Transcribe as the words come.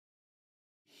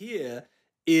Here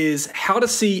is how to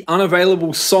see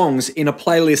unavailable songs in a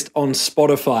playlist on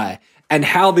Spotify and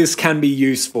how this can be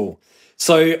useful.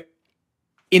 So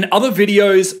in other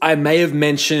videos, I may have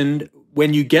mentioned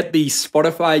when you get the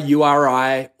Spotify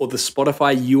URI or the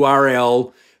Spotify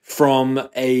URL from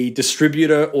a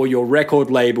distributor or your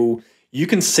record label, you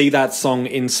can see that song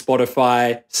in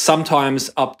Spotify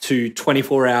sometimes up to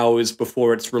 24 hours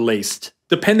before it's released,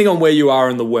 depending on where you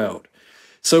are in the world.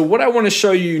 So what I want to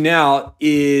show you now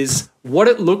is what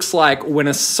it looks like when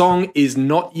a song is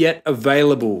not yet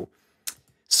available.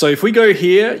 So if we go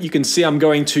here, you can see I'm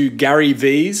going to Gary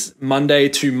V's Monday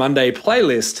to Monday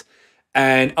playlist.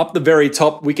 And up the very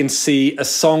top, we can see a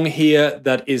song here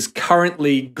that is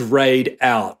currently grayed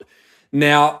out.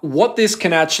 Now, what this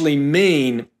can actually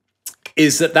mean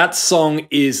is that that song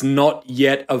is not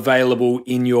yet available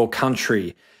in your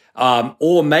country.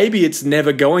 Or maybe it's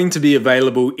never going to be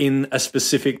available in a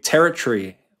specific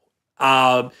territory.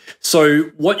 So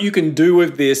what you can do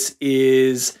with this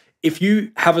is if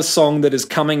you have a song that is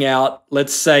coming out,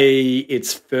 let's say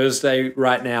it's Thursday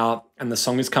right now and the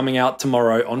song is coming out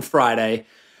tomorrow on Friday,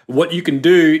 what you can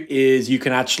do is you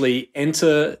can actually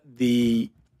enter the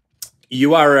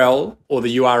URL or the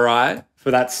URI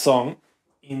for that song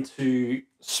into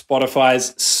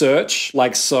Spotify's search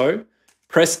like so,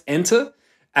 press enter,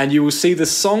 and you will see the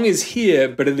song is here,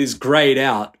 but it is grayed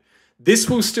out. This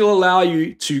will still allow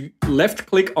you to left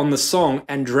click on the song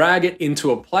and drag it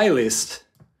into a playlist,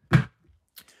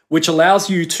 which allows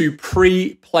you to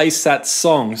pre-place that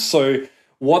song. So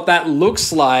what that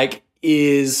looks like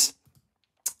is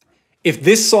if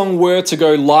this song were to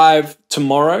go live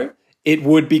tomorrow, it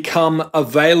would become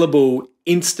available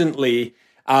instantly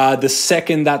the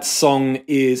second that song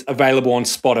is available on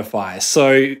Spotify.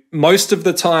 So most of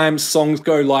the time songs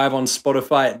go live on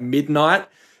Spotify at midnight.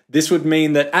 This would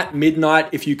mean that at midnight,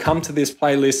 if you come to this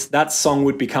playlist, that song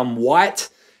would become white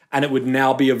and it would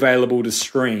now be available to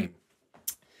stream.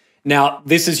 Now,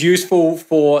 this is useful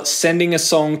for sending a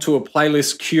song to a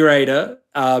playlist curator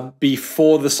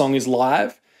before the song is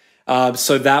live.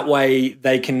 So that way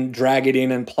they can drag it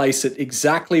in and place it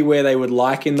exactly where they would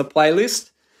like in the playlist,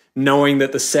 knowing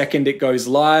that the second it goes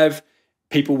live,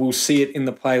 people will see it in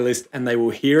the playlist and they will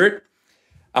hear it.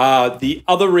 The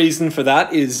other reason for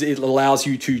that is it allows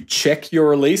you to check your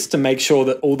release to make sure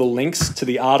that all the links to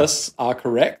the artists are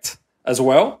correct as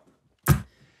well.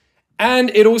 And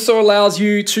it also allows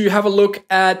you to have a look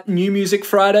at New Music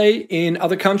Friday in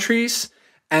other countries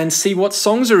and see what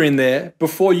songs are in there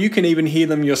before you can even hear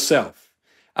them yourself.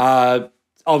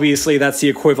 Obviously, that's the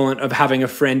equivalent of having a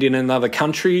friend in another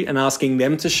country and asking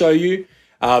them to show you,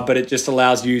 but it just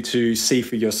allows you to see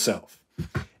for yourself.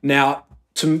 Now,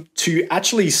 to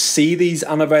actually see these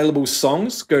unavailable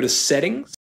songs, go to Settings.